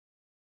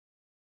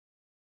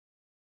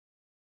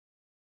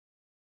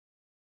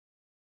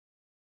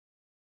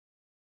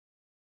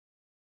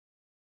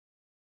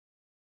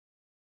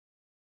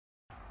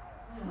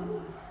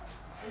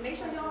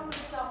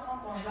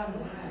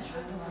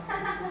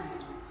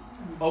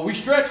Oh, we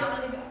stretching.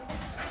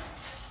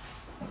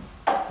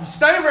 You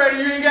stay ready,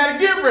 you ain't gotta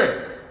get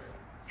ready.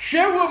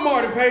 Sherwood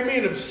Marty paid me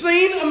an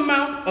obscene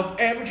amount of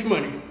average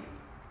money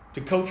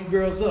to coach you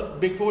girls up.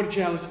 Big 40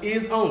 challenge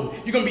is on.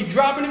 You're gonna be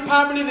dropping it,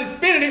 popping it, and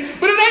spinning it,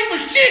 but it ain't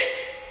for shit.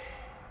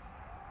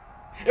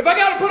 If I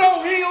gotta put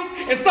on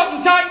heels and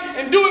something tight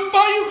and do it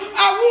for you,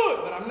 I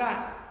would, but I'm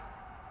not.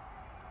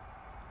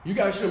 You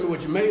gotta show me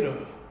what you're made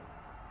of.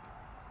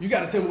 You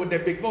gotta tell me what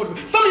that big 40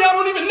 is. Some of y'all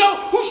don't even know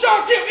who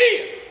Shawn Kemp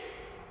is.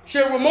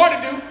 Sherwood Marty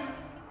do.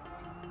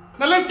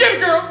 Now let's get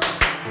it, girl.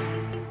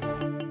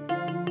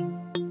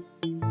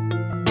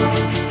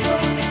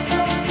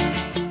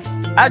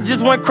 I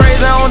just went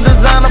crazy on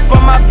designer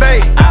for my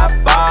bae.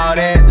 I bought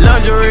it.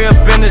 Luxury up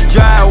in the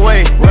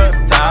driveway.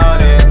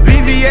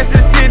 VVS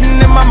is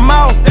hitting in my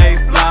mouth. They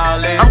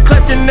flawless. I'm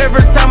clutching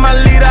every time I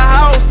leave the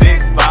house.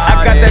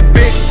 I got that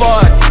big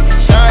 40.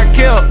 Shawn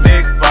Kemp.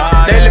 Big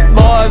 40. They lit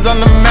boys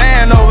on the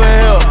man over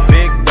here.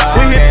 Big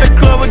dog. We hit the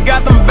club, we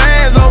got them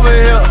bands over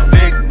here.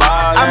 Big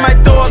ball. I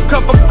might throw a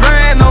couple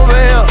grand over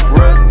here.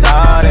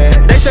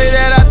 Retarded. They say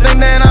that I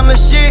think that I'm the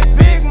shit.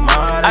 Big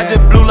money. I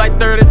just blew like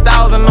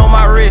 30,000 on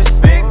my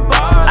wrist. Big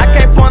ball. I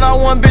can't point out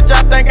one bitch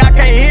I think I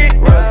can't hit.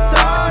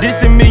 Retarded.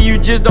 Dissing me, you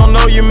just don't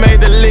know you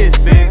made the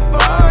list. Big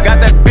ball. Got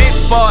that big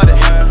 40.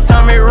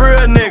 Tell me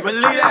real nigga.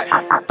 Believe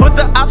that. Put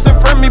the ops in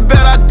front of me,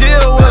 bet I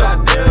deal with her.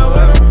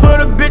 Put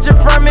a bitch in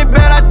front of me,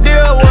 bet I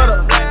deal with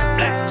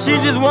her. She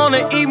just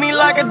wanna eat me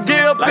like a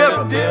dill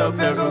pickle.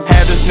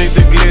 Had to sneak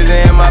the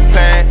glizzy in my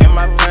pants.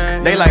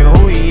 They like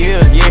who he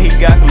is, yeah he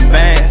got them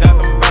bands.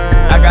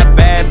 I got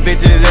bad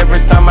bitches every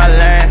time I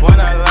land.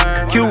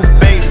 Cute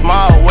face,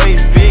 small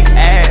waist, big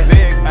ass.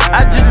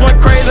 I just went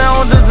crazy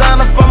on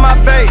designer for my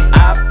bae.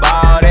 I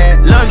bought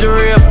it.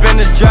 Luxury up in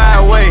the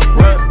driveway.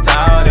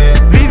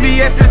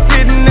 VVS is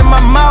hitting in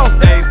my mouth.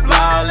 They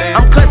flawless.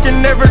 I'm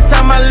clutching every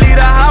time I leave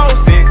the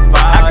house.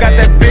 I got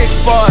that big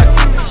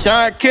 40.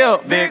 Shawn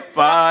Kemp. Big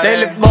 40. They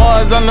lit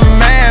boys on the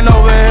man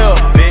over here.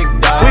 Big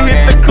dog. We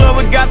hit the club,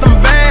 we got them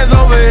bands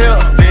over here.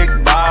 Big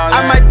ball.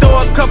 I might throw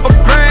a couple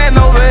grand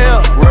over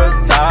here.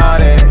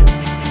 Retarded.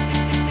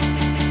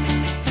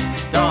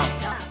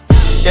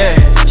 Yeah,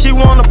 she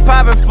wanna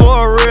pop it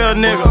for a real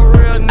nigga.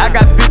 I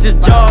got bitches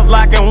jaws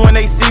locking when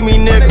they see me,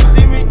 nigga.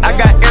 I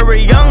got every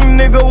young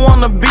nigga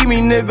wanna be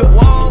me, nigga.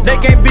 They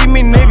can't beat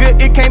me, nigga.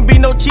 It can't be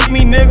no cheat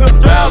me, nigga.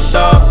 Dropped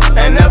off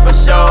and never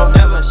show.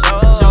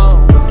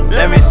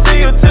 Let me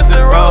see you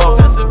Tootsie Roll.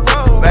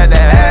 Back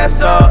that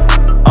ass up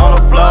on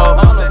the floor.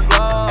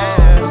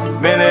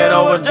 Bend it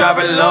over, drop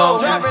it low.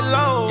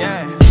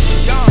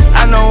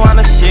 I know I'm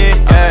the shit,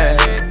 yeah.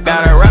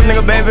 Got a rap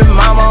nigga baby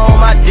mama on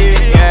my dick,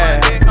 yeah.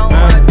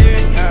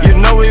 You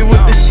know we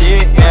with the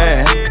shit,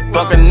 yeah.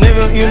 Fuck a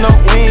nigga, you know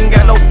we ain't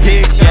got no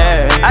pics,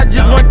 yeah. I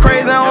just went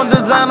crazy on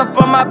designer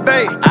for my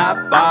bae.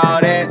 I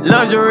bought it.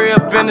 Luxury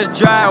up in the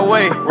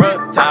driveway.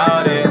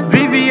 Retarded.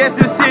 VVS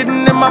is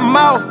hitting in my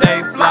mouth.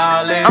 They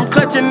flawless. I'm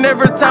clutching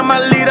every time I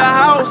leave the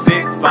house.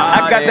 Big 40.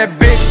 I got that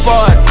big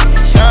 40.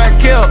 Shawn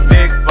Kemp.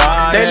 Big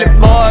 40. They lit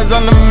boys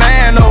on the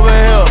man over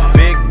here.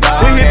 Big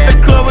dog. We hit the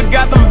club, we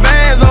got them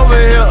bands over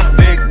here.